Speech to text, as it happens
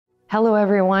Hello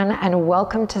everyone, and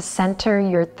welcome to Center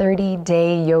Your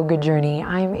 30-Day Yoga Journey.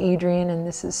 I'm Adriene and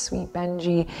this is Sweet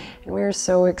Benji, and we're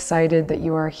so excited that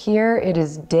you are here. It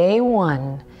is day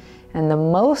one, and the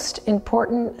most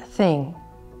important thing,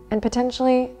 and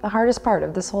potentially the hardest part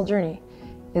of this whole journey,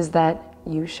 is that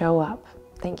you show up.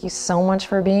 Thank you so much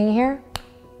for being here.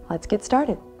 Let's get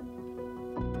started.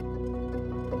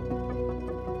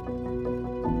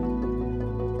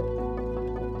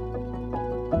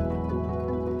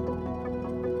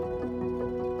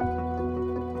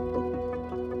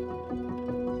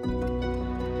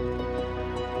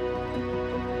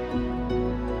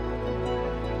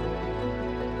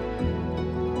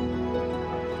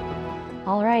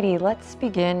 Alrighty, let's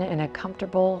begin in a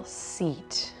comfortable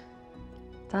seat.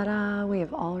 Ta-da, we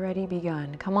have already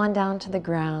begun. Come on down to the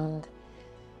ground.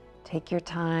 Take your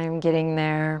time getting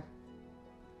there.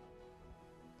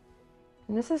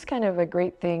 And this is kind of a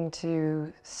great thing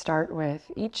to start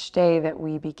with. Each day that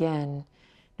we begin,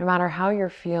 no matter how you're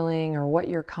feeling or what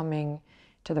you're coming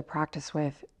to the practice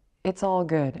with, it's all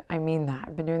good. I mean that.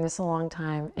 I've been doing this a long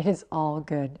time. It is all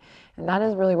good. And that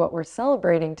is really what we're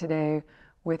celebrating today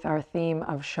with our theme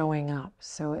of showing up.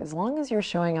 So as long as you're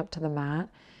showing up to the mat,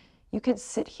 you could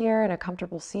sit here in a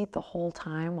comfortable seat the whole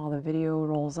time while the video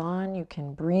rolls on. You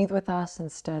can breathe with us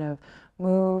instead of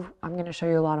move. I'm going to show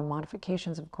you a lot of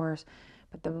modifications, of course,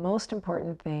 but the most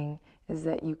important thing is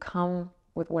that you come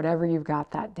with whatever you've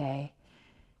got that day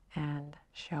and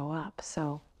show up.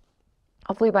 So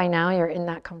hopefully by now you're in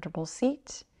that comfortable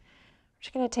seat. We're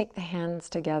just going to take the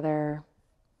hands together,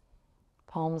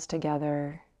 palms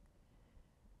together.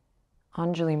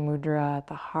 Anjali Mudra at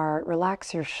the heart.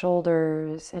 Relax your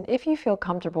shoulders. And if you feel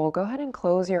comfortable, go ahead and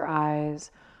close your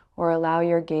eyes or allow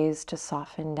your gaze to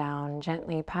soften down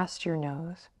gently past your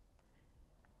nose.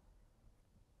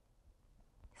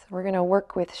 So we're going to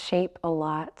work with shape a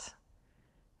lot.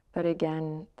 But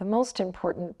again, the most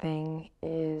important thing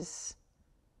is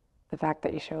the fact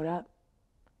that you showed up.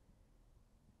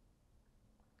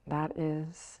 That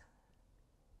is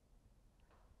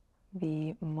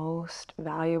the most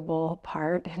valuable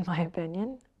part, in my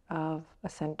opinion, of a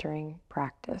centering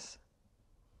practice.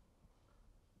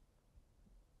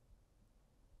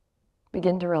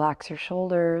 Begin to relax your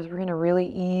shoulders. We're going to really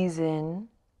ease in.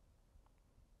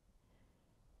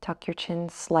 Tuck your chin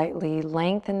slightly,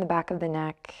 lengthen the back of the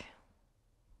neck.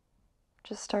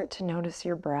 Just start to notice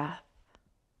your breath.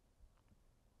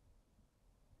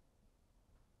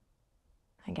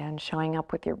 Again, showing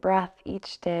up with your breath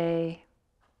each day.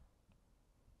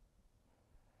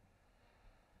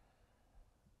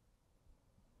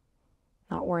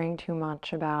 Not worrying too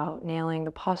much about nailing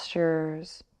the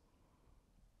postures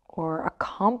or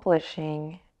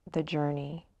accomplishing the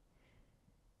journey.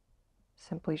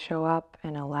 Simply show up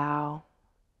and allow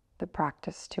the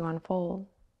practice to unfold.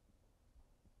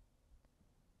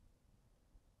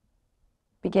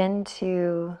 Begin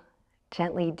to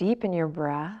gently deepen your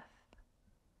breath.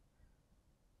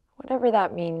 Whatever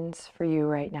that means for you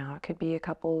right now. It could be a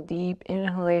couple deep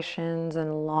inhalations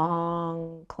and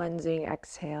long cleansing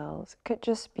exhales. It could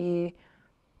just be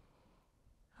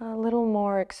a little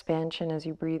more expansion as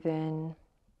you breathe in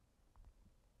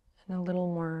and a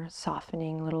little more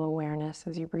softening, a little awareness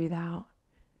as you breathe out.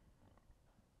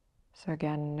 So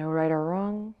again, no right or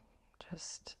wrong,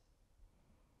 just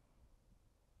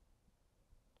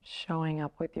showing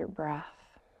up with your breath.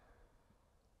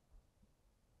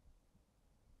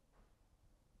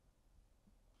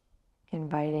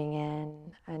 Inviting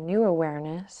in a new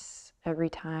awareness every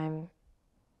time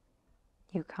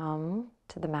you come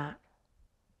to the mat.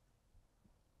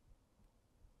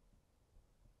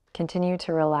 Continue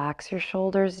to relax your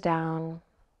shoulders down.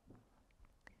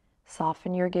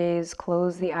 Soften your gaze,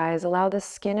 close the eyes, allow the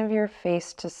skin of your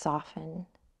face to soften.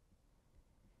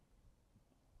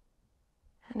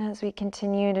 And as we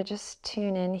continue to just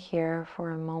tune in here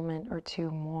for a moment or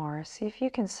two more, see if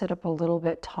you can sit up a little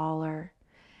bit taller.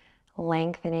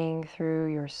 Lengthening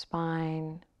through your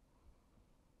spine,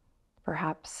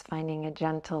 perhaps finding a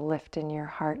gentle lift in your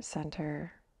heart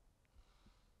center.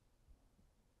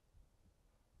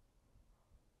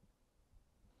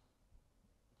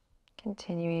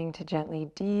 Continuing to gently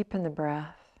deepen the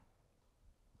breath.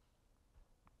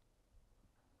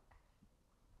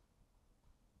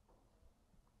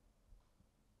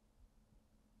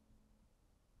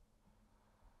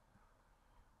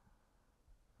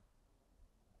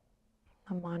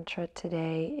 The mantra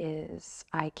today is,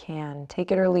 I can.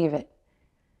 Take it or leave it.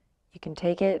 You can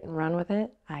take it and run with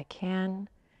it, I can,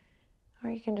 or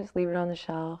you can just leave it on the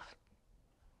shelf.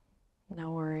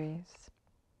 No worries.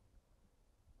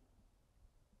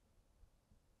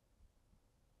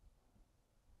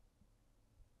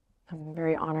 I'm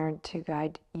very honored to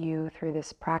guide you through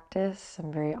this practice.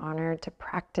 I'm very honored to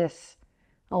practice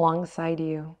alongside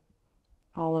you,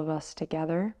 all of us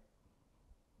together.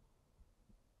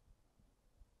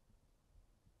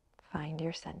 Find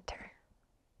your center.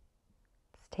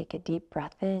 Let's take a deep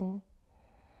breath in.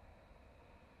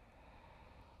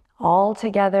 All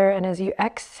together, and as you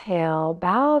exhale,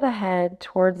 bow the head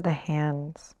towards the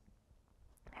hands,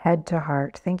 head to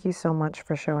heart. Thank you so much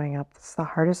for showing up. It's the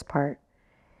hardest part.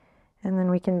 And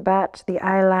then we can bat the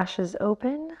eyelashes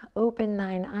open, open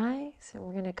thine eyes, and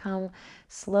we're gonna come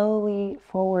slowly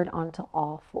forward onto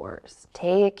all fours.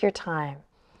 Take your time.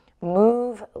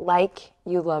 Move like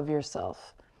you love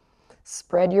yourself.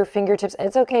 Spread your fingertips.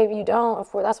 It's okay if you don't.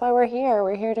 That's why we're here.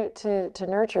 We're here to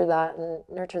nurture that and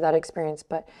nurture that experience.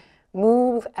 But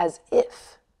move as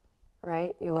if,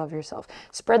 right, you love yourself.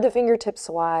 Spread the fingertips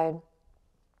wide.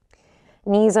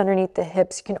 Knees underneath the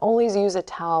hips. You can always use a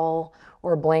towel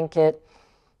or a blanket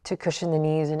to cushion the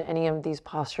knees in any of these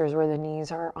postures where the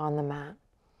knees are on the mat.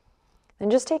 Then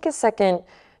just take a second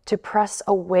to press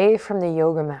away from the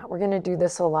yoga mat. We're going to do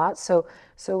this a lot. So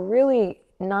really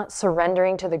not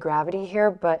surrendering to the gravity here,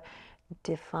 but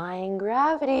defying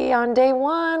gravity on day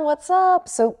one. What's up?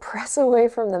 So press away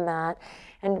from the mat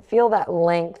and feel that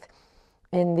length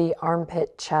in the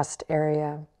armpit chest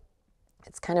area.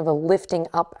 It's kind of a lifting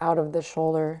up out of the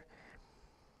shoulder.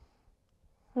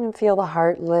 And feel the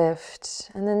heart lift.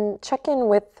 And then check in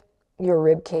with your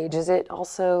rib cage. Is it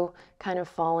also kind of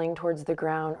falling towards the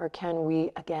ground, or can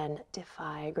we again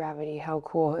defy gravity? How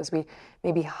cool as we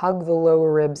maybe hug the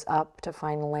lower ribs up to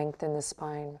find length in the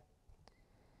spine.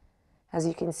 As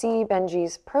you can see,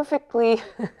 Benji's perfectly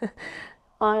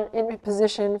in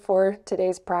position for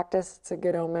today's practice. It's a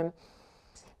good omen.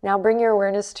 Now bring your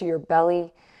awareness to your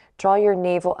belly. Draw your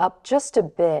navel up just a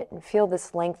bit and feel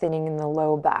this lengthening in the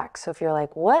low back. So if you're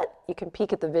like, what? You can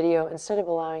peek at the video. Instead of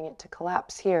allowing it to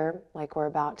collapse here, like we're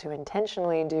about to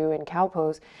intentionally do in cow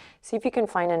pose, see if you can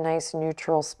find a nice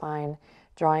neutral spine,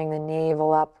 drawing the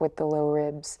navel up with the low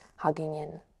ribs hugging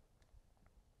in.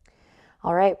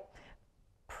 All right,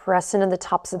 press into the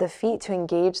tops of the feet to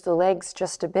engage the legs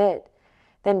just a bit.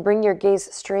 Then bring your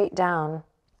gaze straight down,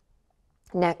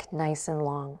 neck nice and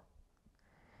long.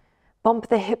 Bump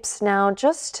the hips now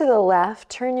just to the left.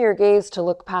 Turn your gaze to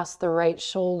look past the right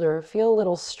shoulder. Feel a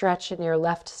little stretch in your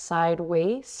left side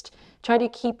waist. Try to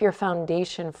keep your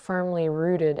foundation firmly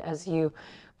rooted as you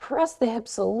press the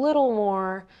hips a little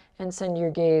more and send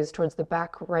your gaze towards the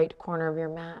back right corner of your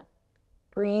mat.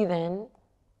 Breathe in.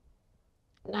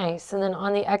 Nice. And then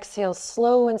on the exhale,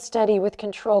 slow and steady with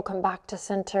control, come back to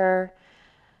center.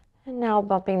 And now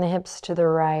bumping the hips to the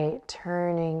right,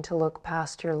 turning to look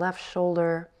past your left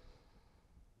shoulder.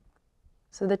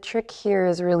 So the trick here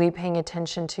is really paying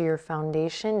attention to your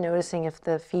foundation, noticing if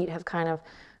the feet have kind of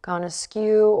gone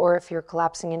askew or if you're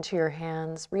collapsing into your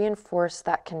hands. Reinforce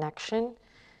that connection.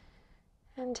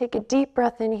 And take a deep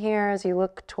breath in here as you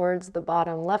look towards the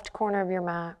bottom left corner of your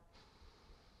mat.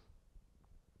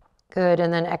 Good,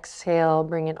 and then exhale,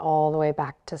 bring it all the way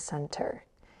back to center.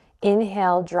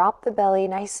 Inhale, drop the belly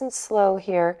nice and slow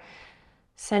here.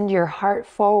 Send your heart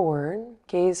forward,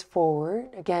 gaze forward.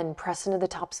 Again, press into the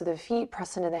tops of the feet,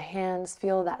 press into the hands.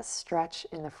 Feel that stretch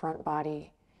in the front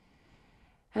body.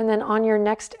 And then on your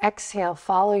next exhale,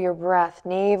 follow your breath.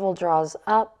 Navel draws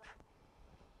up.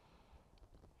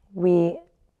 We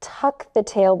tuck the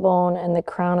tailbone and the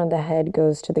crown of the head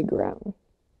goes to the ground.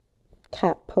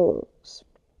 Cat pose.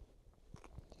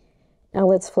 Now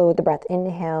let's flow with the breath.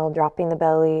 Inhale, dropping the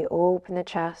belly, open the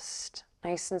chest.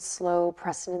 Nice and slow,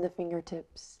 press into the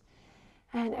fingertips.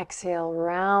 And exhale,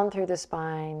 round through the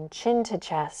spine, chin to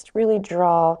chest. Really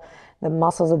draw the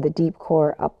muscles of the deep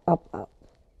core up, up, up.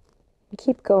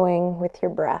 Keep going with your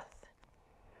breath.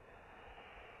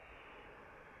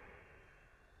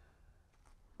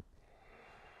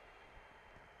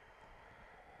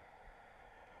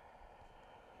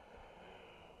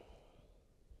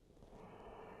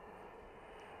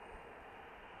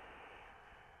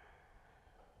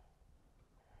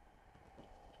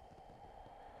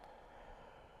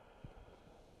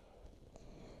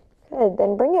 Good,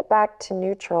 then bring it back to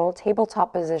neutral,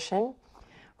 tabletop position.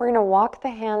 We're gonna walk the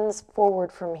hands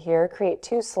forward from here, create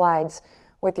two slides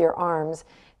with your arms.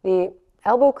 The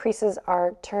elbow creases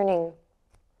are turning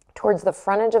towards the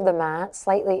front edge of the mat,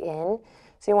 slightly in.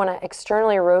 So you wanna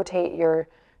externally rotate your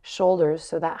shoulders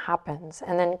so that happens.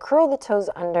 And then curl the toes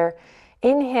under,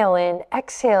 inhale in,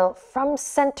 exhale from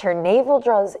center, navel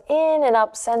draws in and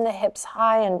up, send the hips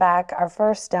high and back. Our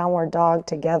first downward dog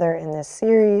together in this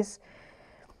series.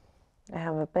 I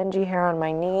have a Benji hair on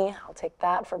my knee. I'll take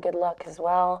that for good luck as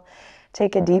well.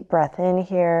 Take a deep breath in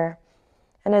here.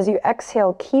 And as you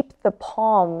exhale, keep the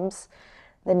palms,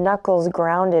 the knuckles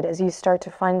grounded as you start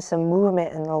to find some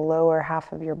movement in the lower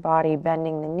half of your body,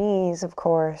 bending the knees, of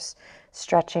course,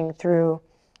 stretching through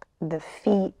the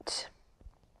feet,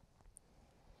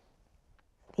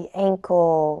 the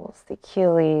ankles, the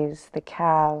Achilles, the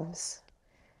calves.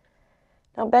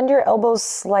 Now bend your elbows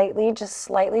slightly, just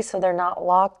slightly so they're not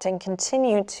locked, and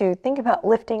continue to think about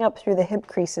lifting up through the hip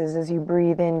creases as you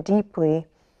breathe in deeply.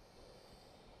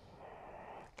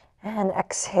 And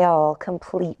exhale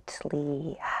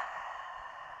completely.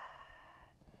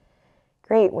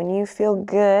 Great, when you feel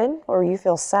good or you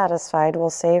feel satisfied, we'll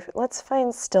say, let's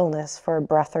find stillness for a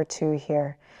breath or two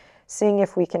here. Seeing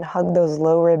if we can hug those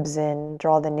low ribs in,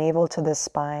 draw the navel to the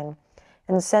spine,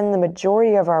 and send the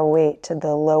majority of our weight to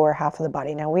the lower half of the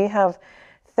body. Now we have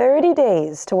 30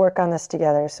 days to work on this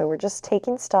together, so we're just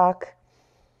taking stock.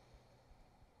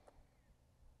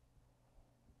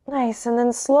 Nice, and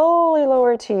then slowly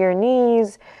lower to your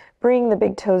knees. Bring the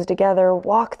big toes together,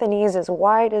 walk the knees as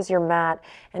wide as your mat,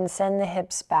 and send the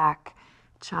hips back.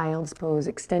 Child's pose,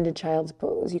 extended child's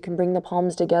pose. You can bring the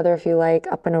palms together if you like,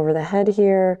 up and over the head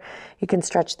here. You can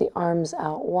stretch the arms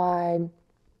out wide.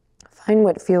 Find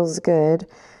what feels good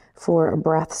for a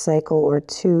breath cycle or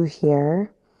two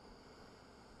here.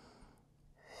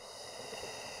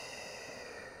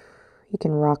 You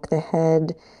can rock the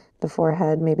head, the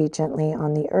forehead maybe gently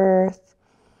on the earth.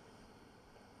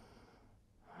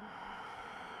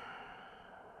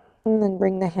 And then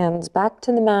bring the hands back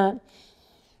to the mat.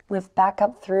 Lift back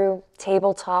up through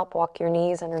tabletop. Walk your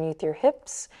knees underneath your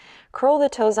hips. Curl the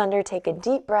toes under. Take a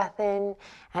deep breath in.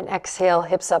 And exhale,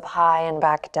 hips up high and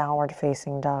back, downward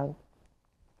facing dog.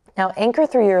 Now anchor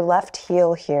through your left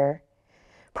heel here.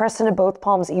 Press into both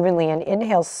palms evenly and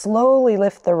inhale, slowly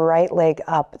lift the right leg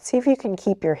up. See if you can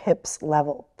keep your hips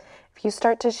level. If you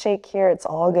start to shake here, it's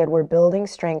all good. We're building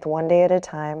strength one day at a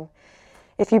time.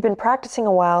 If you've been practicing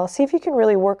a while, see if you can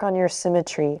really work on your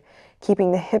symmetry,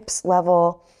 keeping the hips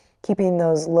level, keeping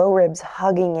those low ribs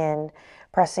hugging in,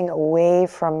 pressing away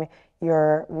from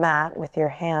your mat with your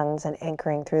hands and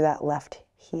anchoring through that left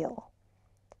heel.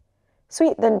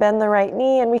 Sweet, then bend the right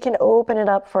knee and we can open it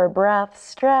up for a breath.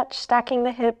 Stretch, stacking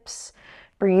the hips.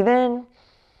 Breathe in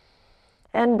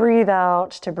and breathe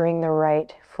out to bring the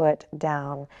right foot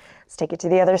down. Let's take it to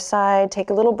the other side.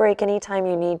 Take a little break anytime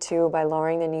you need to by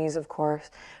lowering the knees, of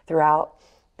course, throughout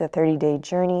the 30-day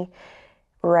journey.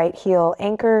 Right heel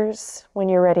anchors when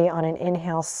you're ready on an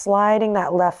inhale, sliding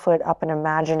that left foot up an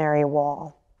imaginary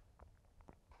wall.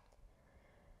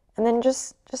 And then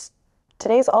just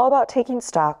today's all about taking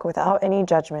stock without any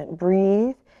judgment.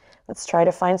 Breathe. Let's try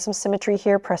to find some symmetry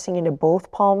here, pressing into both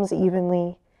palms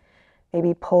evenly.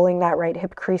 Maybe pulling that right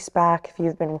hip crease back if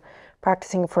you've been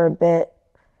practicing for a bit.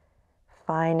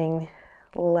 Finding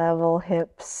level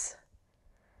hips.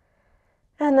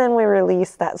 And then we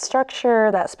release that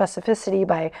structure, that specificity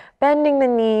by bending the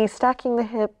knee, stacking the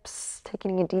hips,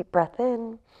 taking a deep breath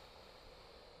in.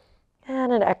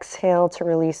 And an exhale to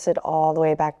release it all the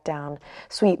way back down.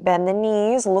 Sweet, bend the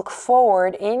knees, look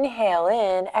forward, inhale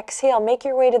in, exhale, make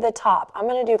your way to the top. I'm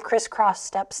gonna do crisscross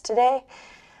steps today.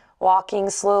 Walking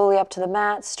slowly up to the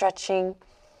mat, stretching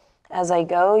as I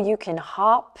go. You can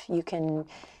hop, you can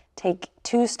take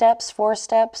 2 steps, 4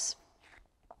 steps.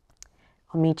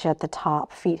 I'll meet you at the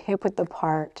top, feet hip width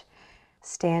apart,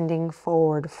 standing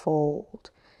forward fold.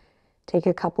 Take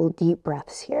a couple deep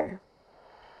breaths here.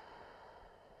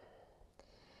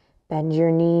 Bend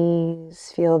your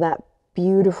knees, feel that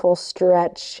beautiful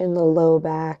stretch in the low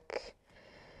back.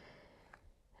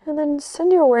 And then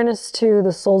send your awareness to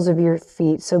the soles of your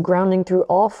feet. So grounding through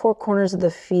all 4 corners of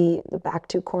the feet, the back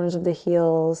 2 corners of the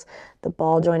heels, the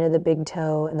ball joint of the big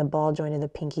toe, and the ball joint of the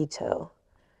pinky toe.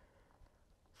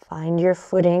 Find your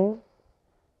footing.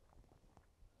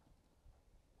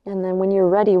 And then when you're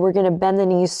ready, we're gonna bend the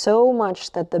knees so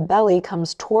much that the belly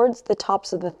comes towards the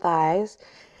tops of the thighs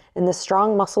and the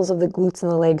strong muscles of the glutes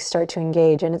and the legs start to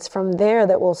engage. And it's from there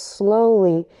that we'll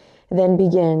slowly then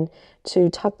begin to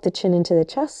tuck the chin into the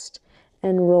chest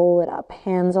and roll it up.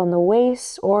 Hands on the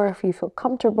waist, or if you feel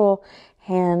comfortable,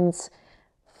 hands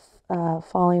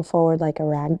falling forward like a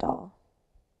rag doll.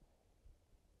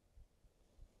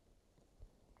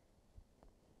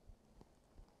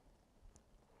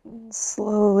 And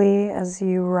slowly, as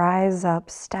you rise up,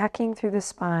 stacking through the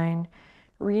spine,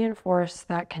 reinforce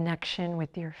that connection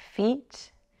with your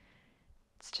feet.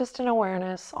 It's just an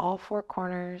awareness, all 4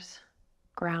 corners,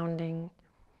 grounding.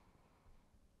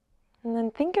 And then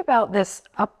And think about this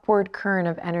upward current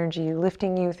of energy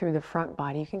lifting you through the front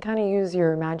body. You can kind of use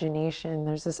your imagination.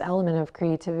 There's this element of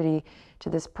creativity to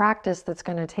this practice that's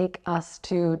going to take us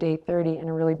to day 30 in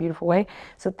a really beautiful way.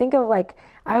 So think of like,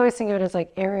 I always think of it as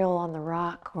like Ariel on the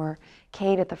rock or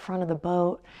Kate at the front of the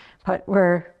boat, but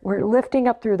we're lifting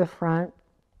up through the front.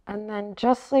 And then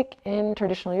just like in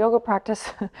traditional yoga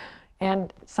practice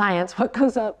and science, what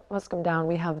goes up must come down.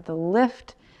 We have the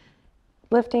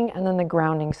lifting and then the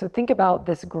grounding. So think about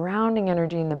this grounding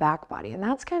energy in the back body, and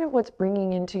that's kind of what's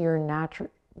bringing you into your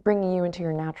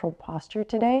natural posture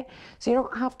today. So you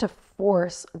don't have to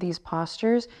force these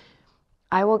postures.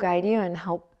 I will guide you and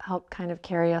help kind of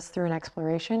carry us through an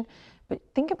exploration. But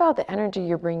think about the energy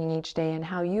you're bringing each day and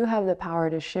how you have the power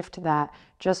to shift that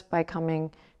just by coming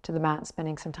to the mat and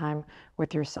spending some time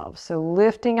with yourself. So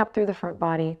lifting up through the front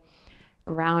body,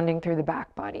 grounding through the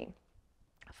back body.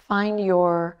 Find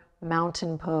your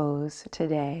mountain pose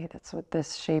today. That's what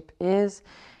this shape is.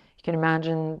 You can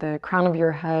imagine the crown of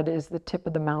your head is the tip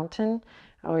of the mountain.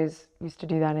 I always used to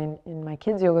do that in my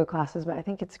kids' yoga classes, but I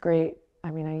think it's great.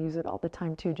 I mean, I use it all the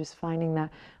time too, just finding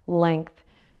that length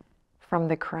from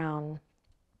the crown.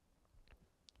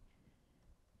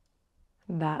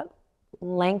 That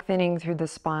lengthening through the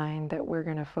spine that we're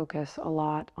going to focus a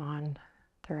lot on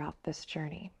throughout this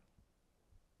journey.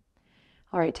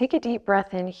 All right, take a deep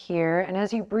breath in here. And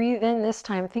as you breathe in this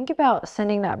time, think about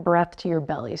sending that breath to your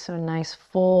belly. So a nice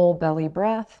full belly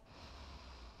breath.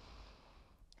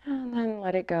 And then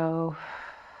let it go.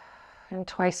 And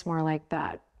twice more like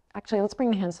that. Actually, let's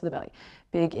bring the hands to the belly.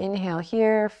 Big inhale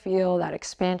here. Feel that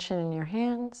expansion in your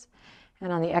hands.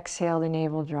 And on the exhale, the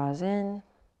navel draws in.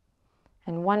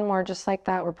 And one more just like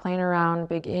that. We're playing around.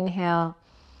 Big inhale.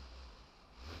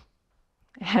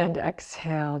 And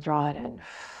exhale, draw it in.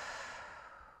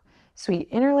 Sweet.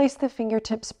 Interlace the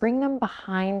fingertips, bring them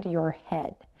behind your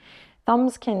head.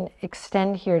 Thumbs can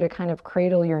extend here to kind of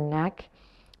cradle your neck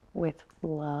with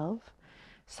love.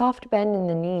 Soft bend in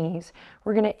the knees.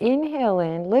 We're going to inhale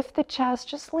in, lift the chest,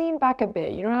 just lean back a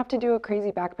bit. You don't have to do a crazy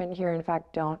back bend here. In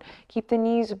fact, don't. Keep the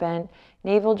knees bent,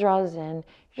 navel draws in.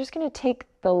 You're just going to take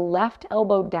the left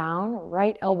elbow down,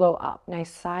 right elbow up. Nice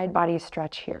side body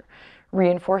stretch here.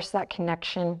 Reinforce that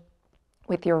connection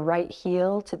with your right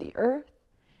heel to the earth.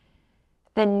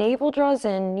 Then navel draws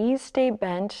in, knees stay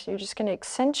bent. You're just going to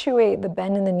accentuate the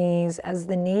bend in the knees as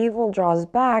the navel draws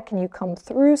back and you come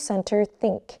through center.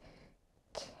 Think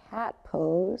cat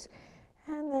pose.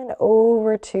 And then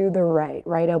over to the right.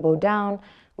 Right elbow down,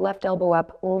 left elbow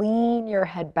up. Lean your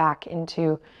head back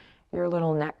into your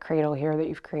little neck cradle here that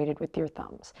you've created with your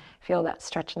thumbs. Feel that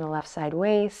stretch in the left side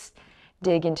waist.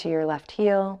 Dig into your left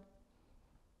heel.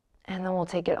 And then we'll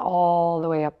take it all the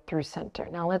way up through center.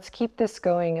 Now let's keep this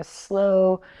going, a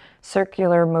slow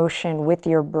circular motion with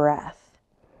your breath.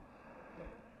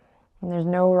 And there's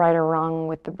no right or wrong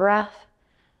with the breath,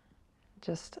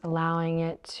 just allowing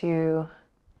it to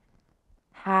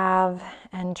have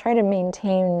and try to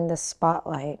maintain the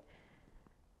spotlight.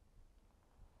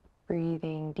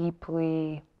 Breathing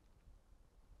deeply,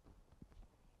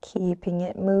 keeping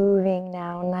it moving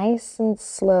now, nice and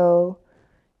slow.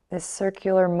 This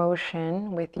circular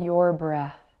motion with your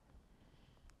breath.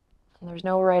 And there's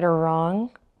no right or wrong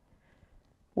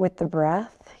with the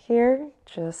breath here,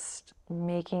 just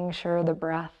making sure the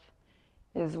breath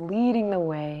is leading the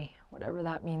way, whatever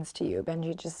that means to you.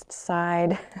 Benji just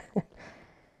sighed,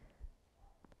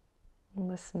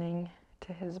 listening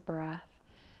to his breath.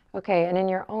 Okay, and in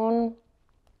your own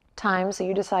time, so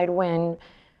you decide when,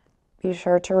 be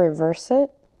sure to reverse it.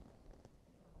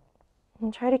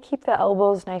 And try to keep the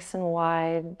elbows nice and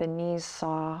wide, the knees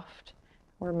soft.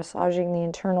 We're massaging the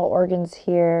internal organs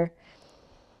here.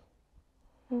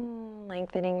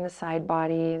 Lengthening the side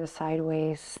body, the side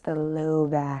waist, the low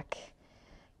back.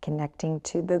 Connecting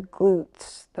to the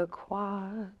glutes, the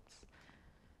quads.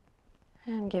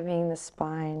 And giving the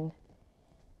spine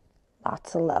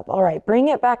lots of love. All right, bring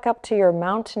it back up to your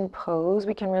mountain pose.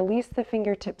 We can release the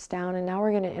fingertips down, and now we're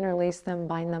going to interlace them,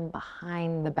 bind them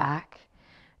behind the back.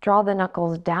 Draw the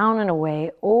knuckles down and away,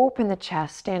 open the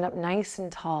chest, stand up nice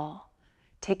and tall.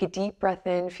 Take a deep breath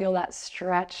in, feel that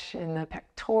stretch in the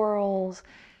pectorals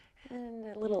and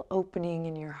a little opening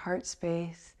in your heart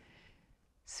space.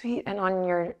 Sweet, and on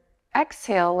your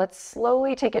exhale, let's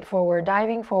slowly take it forward,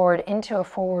 diving forward into a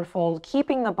forward fold,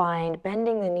 keeping the bind,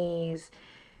 bending the knees,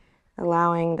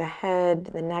 allowing the head,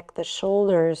 the neck, the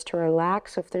shoulders to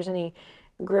relax. So if there's any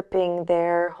gripping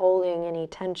there, holding any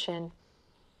tension,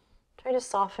 try to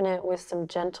soften it with some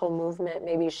gentle movement,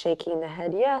 maybe shaking the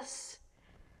head yes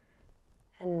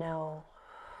and no.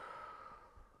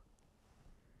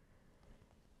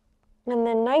 And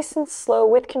then nice and slow,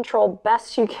 with control,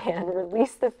 best you can,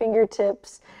 release the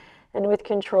fingertips, and with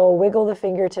control, wiggle the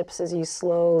fingertips as you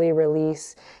slowly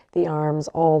release the arms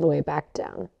all the way back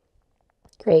down.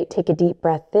 Great, take a deep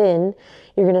breath in.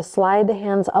 You're gonna slide the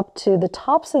hands up to the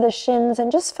tops of the shins and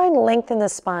just find length in the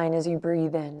spine as you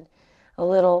breathe in. A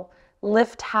little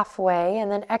lift halfway,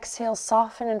 and then exhale,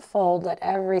 soften and fold. Let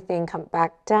everything come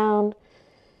back down.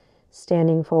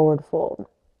 Standing forward fold.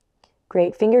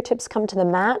 Great, fingertips come to the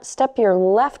mat. Step your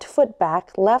left foot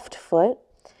back, left foot.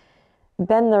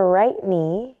 Bend the right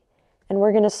knee. And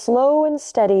we're gonna slow and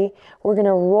steady. We're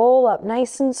gonna roll up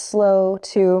nice and slow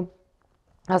to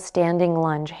a standing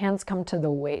lunge. Hands come to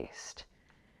the waist.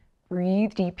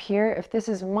 Breathe deep here. If this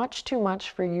is much too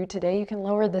much for you today, you can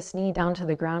lower this knee down to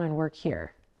the ground and work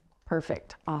here.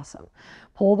 Perfect, awesome.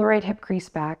 Pull the right hip crease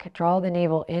back, draw the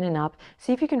navel in and up.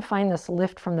 See if you can find this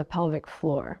lift from the pelvic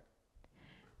floor.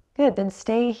 Good, then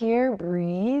stay here,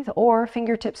 breathe, or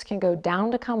fingertips can go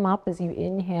down to come up as you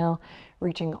inhale,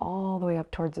 reaching all the way up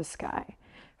towards the sky.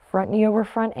 Front knee over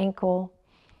front ankle,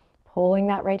 pulling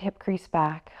that right hip crease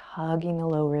back, hugging the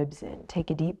low ribs in.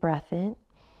 Take a deep breath in.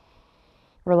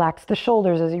 Relax the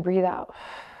shoulders as you breathe out.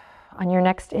 On your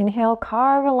next inhale,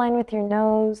 carve a line with your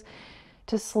nose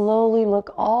to slowly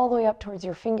look all the way up towards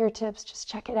your fingertips. Just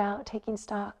check it out, taking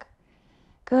stock.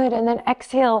 Good, and then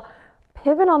exhale,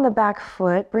 pivot on the back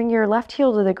foot, bring your left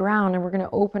heel to the ground, and we're gonna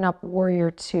open up warrior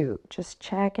two. Just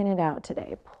checking it out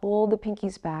today. Pull the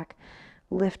pinkies back,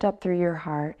 lift up through your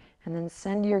heart, and then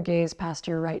send your gaze past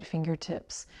your right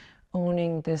fingertips,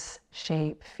 owning this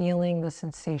shape, feeling the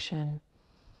sensation.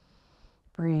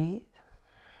 Breathe.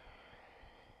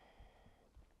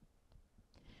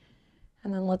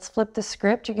 And then let's flip the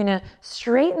script. You're gonna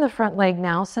straighten the front leg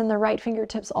now. Send the right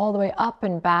fingertips all the way up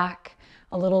and back.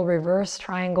 A little reverse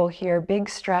triangle here. Big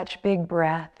stretch, big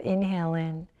breath. Inhale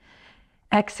in.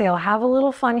 Exhale, have a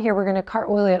little fun here. We're gonna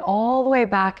cartwheel it all the way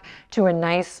back to a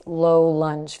nice low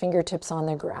lunge. Fingertips on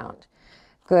the ground.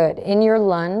 Good. In your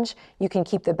lunge, you can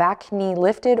keep the back knee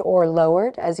lifted or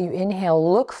lowered. As you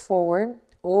inhale, look forward.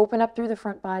 Open up through the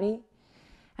front body.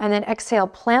 And then exhale,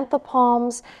 plant the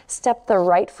palms, step the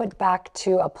right foot back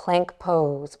to a plank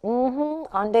pose.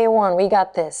 On day one, we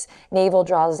got this. Navel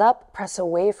draws up, press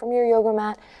away from your yoga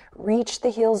mat, reach the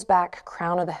heels back,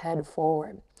 crown of the head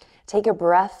forward. Take a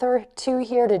breath or two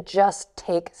here to just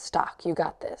take stock. You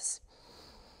got this.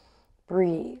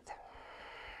 Breathe.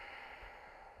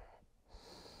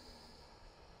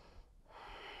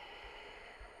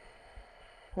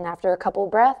 And after a couple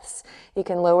breaths, you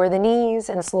can lower the knees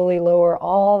and slowly lower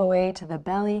all the way to the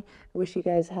belly. I wish you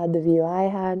guys had the view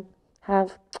I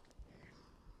have.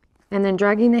 And then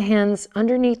dragging the hands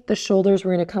underneath the shoulders,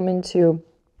 we're gonna come into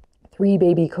 3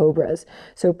 baby cobras.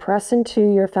 So press into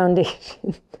your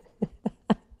foundation.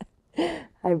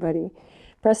 Hi, buddy.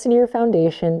 Press into your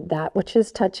foundation, that which is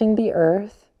touching the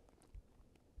earth.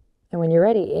 And when you're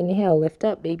ready, inhale, lift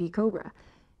up, baby cobra.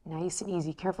 Nice and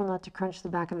easy. Careful not to crunch the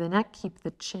back of the neck. Keep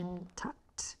the chin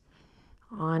tucked.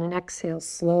 On an exhale,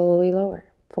 slowly lower.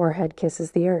 Forehead kisses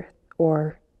the earth,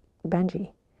 or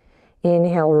Benji.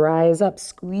 Inhale, rise up,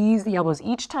 squeeze the elbows.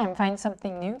 Each time, find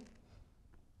something new.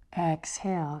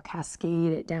 Exhale,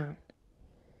 cascade it down.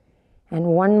 And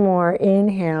one more.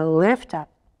 Inhale, lift up.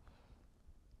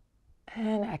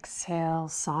 And exhale,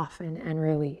 soften and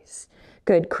release.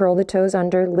 Good, curl the toes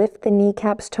under, lift the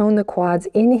kneecaps, tone the quads,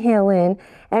 inhale in,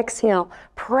 exhale,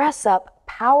 press up,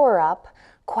 power up,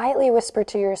 quietly whisper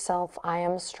to yourself, I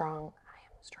am strong, I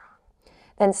am strong.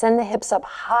 Then send the hips up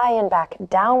high and back,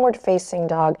 downward facing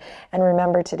dog, and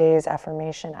remember today's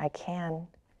affirmation, I can.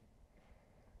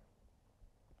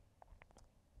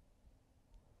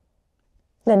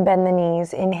 Then bend the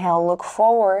knees, inhale, look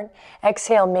forward,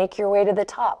 exhale, make your way to the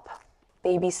top.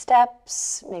 Baby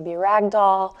steps, maybe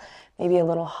ragdoll, maybe a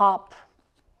little hop.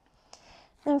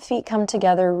 And feet come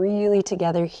together, really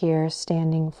together here,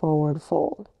 standing forward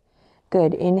fold.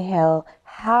 Good, inhale,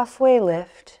 halfway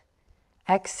lift.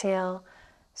 Exhale,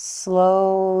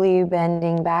 slowly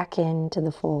bending back into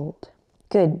the fold.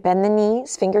 Good, bend the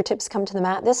knees, fingertips come to the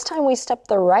mat. This time we step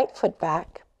the right foot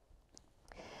back.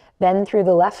 Bend through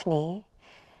the left knee.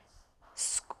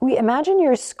 Imagine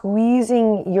you're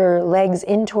squeezing your legs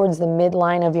in towards the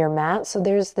midline of your mat. So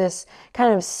there's this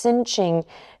kind of cinching,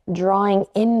 drawing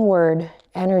inward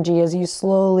energy as you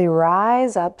slowly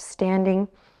rise up, standing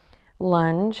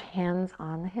lunge, hands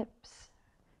on the hips.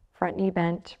 Front knee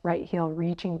bent, right heel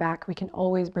reaching back. We can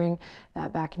always bring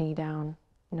that back knee down,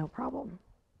 no problem.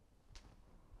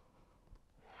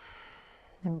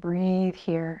 And breathe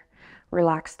here.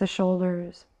 Relax the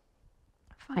shoulders.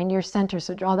 Find your center,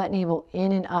 so draw that navel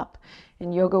in and up.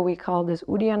 In yoga, we call this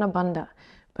Uddiyana Bandha,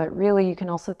 But really, you can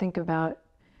also think about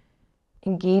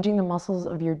engaging the muscles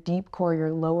of your deep core,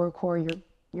 your lower core,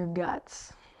 your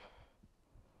guts.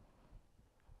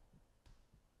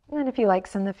 And then if you like,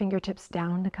 send the fingertips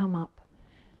down to come up.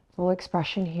 Full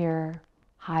expression here,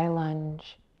 high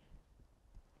lunge.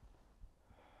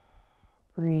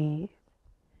 Breathe.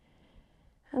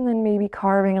 And then maybe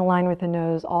carving a line with the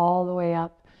nose all the way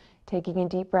up, taking a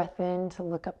deep breath in to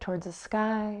look up towards the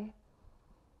sky.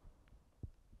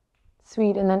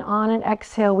 Sweet, and then on an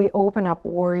exhale, we open up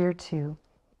warrior two.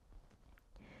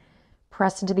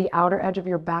 Press into the outer edge of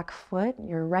your back foot.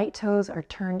 Your right toes are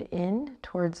turned in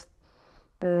towards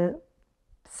the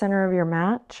center of your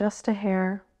mat, just a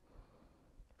hair.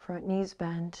 Front knees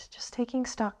bent, just taking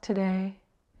stock today.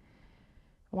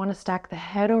 Want to stack the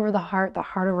head over the heart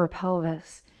over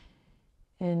pelvis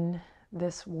in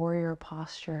this warrior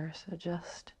posture. So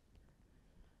just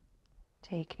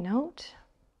take note.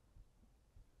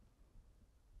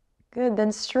 Good,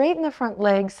 then straighten the front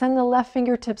leg, send the left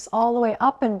fingertips all the way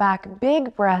up and back.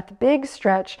 Big breath, big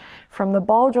stretch from the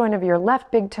ball joint of your left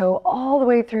big toe all the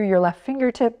way through your left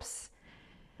fingertips.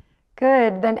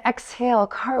 Good, then exhale,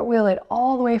 cartwheel it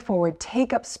all the way forward.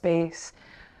 Take up space.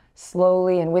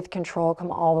 Slowly and with control,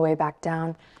 come all the way back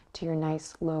down to your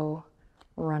nice low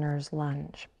runner's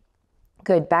lunge.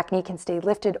 Good, back knee can stay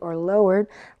lifted or lowered.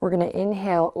 We're gonna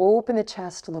inhale, open the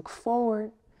chest, look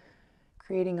forward.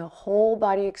 Creating a whole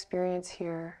body experience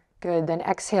here. Good, then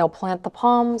exhale, plant the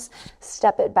palms,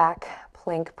 step it back,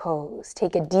 plank pose.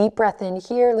 Take a deep breath in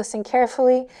here, listen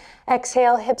carefully.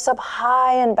 Exhale, hips up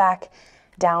high and back,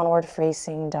 downward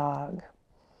facing dog.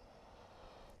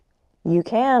 You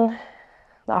can.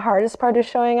 The hardest part is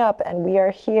showing up, and we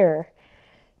are here.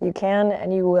 You can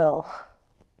and you will.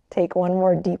 Take one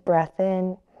more deep breath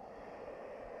in.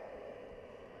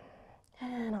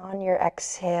 And on your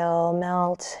exhale,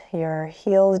 melt your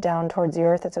heels down towards the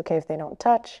earth. It's okay if they don't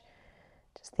touch.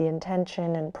 Just the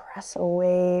intention, and press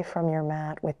away from your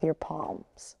mat with your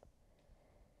palms.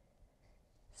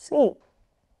 Sweet.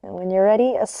 And when you're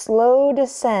ready, a slow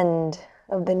descend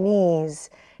of the knees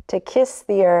to kiss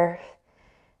the earth.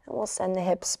 And we'll send the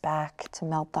hips back to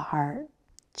melt the heart.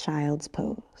 Child's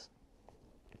pose.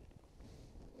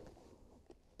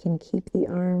 You can keep the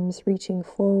arms reaching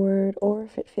forward, or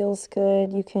if it feels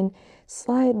good, you can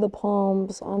slide the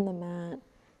palms on the mat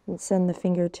and send the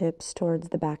fingertips towards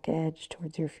the back edge,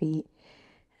 towards your feet,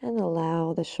 and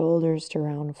allow the shoulders to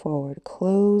round forward.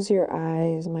 Close your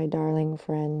eyes, my darling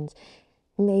friends.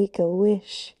 Make a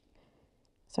wish.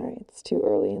 Sorry, it's too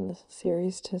early in the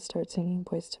series to start singing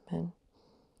Boys to Men.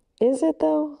 Is it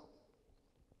though?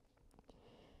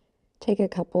 Take a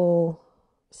couple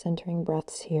centering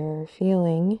breaths here,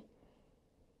 feeling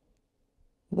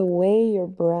the way your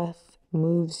breath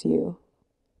moves you.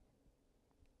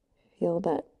 Feel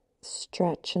that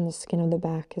stretch in the skin of the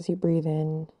back as you breathe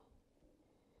in.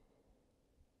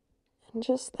 And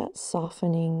just that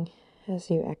softening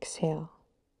as you exhale.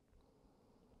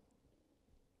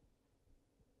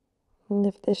 And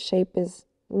if this shape is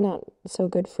not so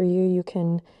good for you, you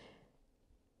can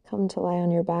come to lie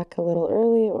on your back a little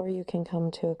early, or you can come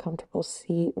to a comfortable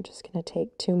seat. We're just going to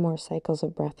take 2 more cycles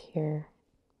of breath here.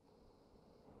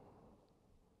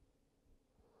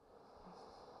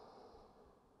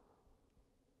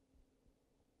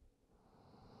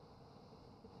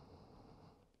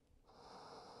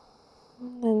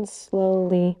 And then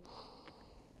slowly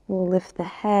we'll lift the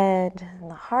head and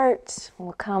the heart.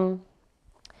 We'll come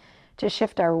to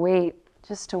shift our weight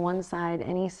just to one side,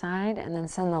 any side, and then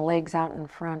send the legs out in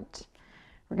front.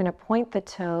 We're gonna point the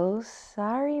toes.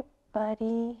 Sorry,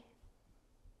 buddy.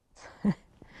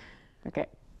 Okay,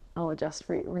 I'll adjust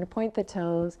for you. We're gonna point the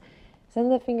toes,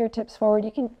 send the fingertips forward.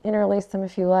 You can interlace them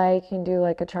if you like. You can do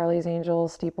like a Charlie's Angel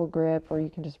steeple grip, or you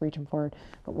can just reach them forward.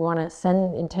 But we wanna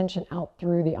send intention out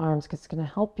through the arms, because it's gonna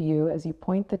help you as you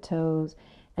point the toes.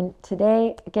 And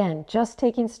today, again, just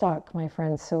taking stock, my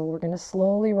friends. So we're gonna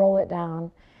slowly roll it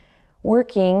down,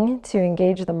 working to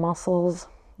engage the muscles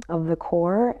of the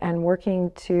core and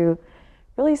working to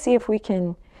really see if we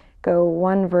can go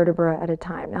one vertebra at a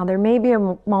time. Now there may be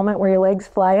a moment where your legs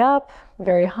fly up,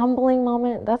 very humbling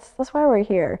moment. That's why we're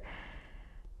here.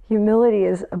 Humility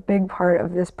is a big part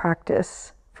of this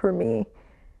practice for me.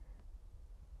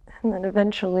 And then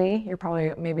eventually, you're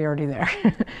probably maybe already there,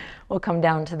 we'll come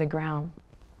down to the ground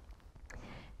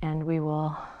and we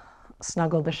will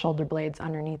snuggle the shoulder blades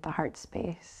underneath the heart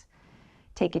space.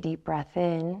 Take a deep breath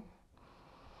in.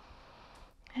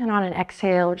 And on an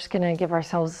exhale, we're just gonna give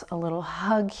ourselves a little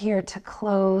hug here to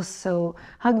close. So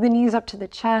hug the knees up to the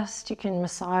chest. You can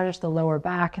massage the lower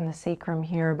back and the sacrum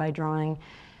here by drawing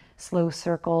slow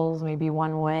circles, maybe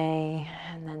one way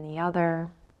and then the other.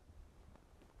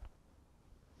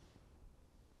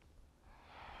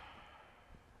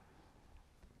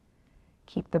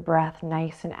 Keep the breath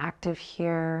nice and active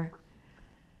here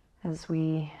as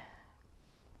we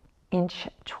inch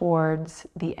towards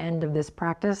the end of this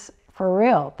practice. For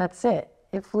real, that's it.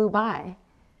 It flew by.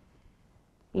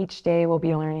 Each day we'll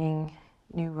be learning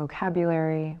new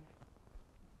vocabulary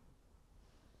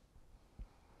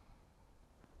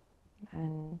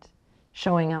and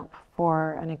showing up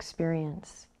for an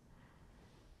experience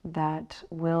that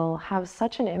will have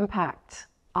such an impact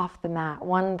off the mat,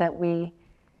 one that we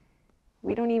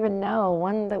don't even know,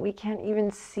 one that we can't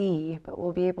even see, but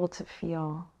we'll be able to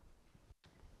feel.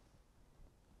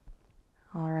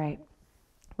 All right,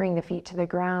 bring the feet to the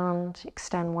ground,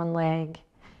 extend one leg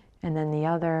and then the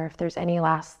other. If there's any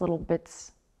last little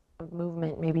bits of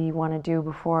movement maybe you want to do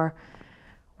before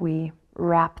we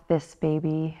wrap this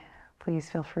baby, please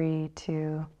feel free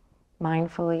to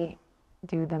mindfully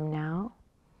do them now.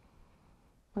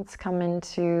 Let's come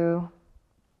into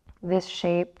this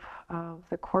shape of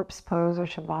the corpse pose or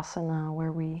shavasana,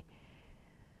 where we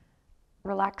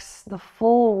relax the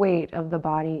full weight of the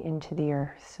body into the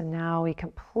earth. So now we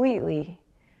completely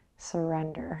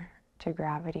surrender to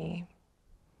gravity.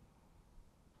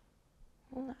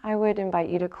 I would invite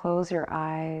you to close your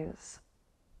eyes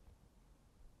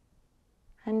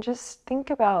and just think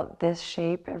about this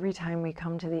shape every time we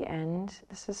come to the end.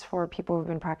 This is for people who've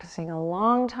been practicing a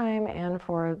long time and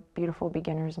for a beautiful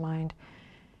beginner's mind.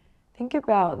 Think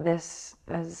about this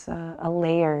as a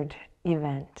layered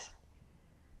event.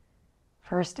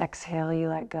 First exhale, you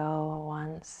let go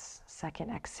once.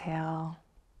 Second exhale,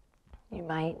 you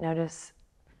might notice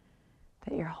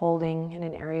that you're holding in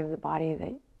an area of the body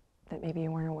that maybe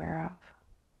you weren't aware of.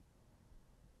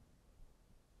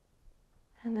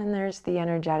 And then there's the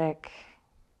energetic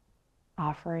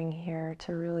offering here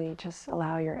to really just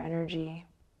allow your energy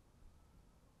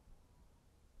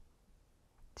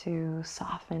to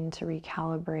soften, to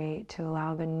recalibrate, to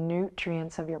allow the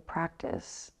nutrients of your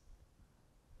practice,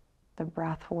 the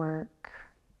breath work,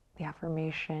 the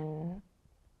affirmation,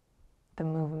 the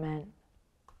movement,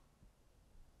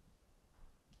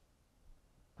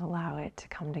 allow it to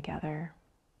come together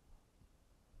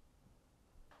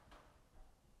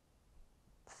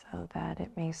so that it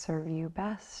may serve you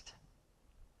best.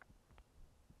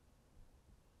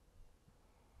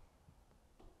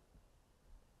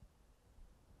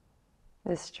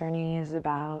 This journey is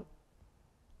about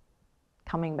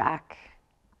coming back.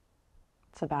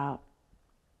 It's about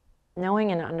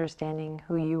knowing and understanding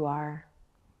who you are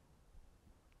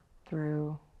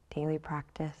through daily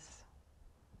practice.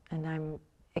 And I'm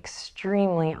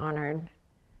extremely honored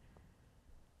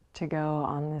to go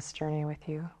on this journey with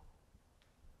you.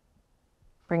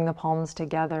 Bring the palms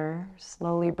together.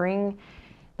 Slowly bring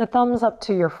the thumbs up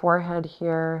to your forehead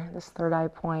here, this third eye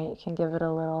point. You can give it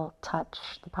a little touch.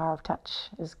 The power of touch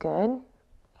is good.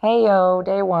 Hey yo,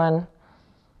 day one.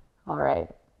 All right.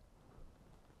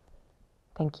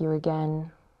 Thank you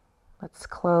again. Let's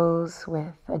close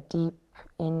with a deep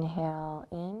inhale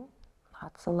in.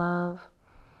 Lots of love.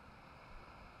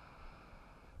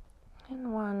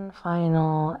 And one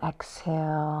final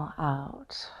exhale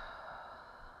out.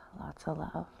 Lots of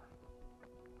love.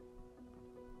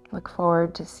 Look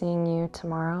forward to seeing you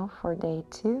tomorrow for day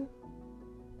 2.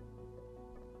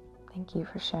 Thank you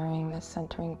for sharing this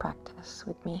centering practice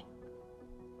with me.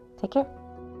 Take care.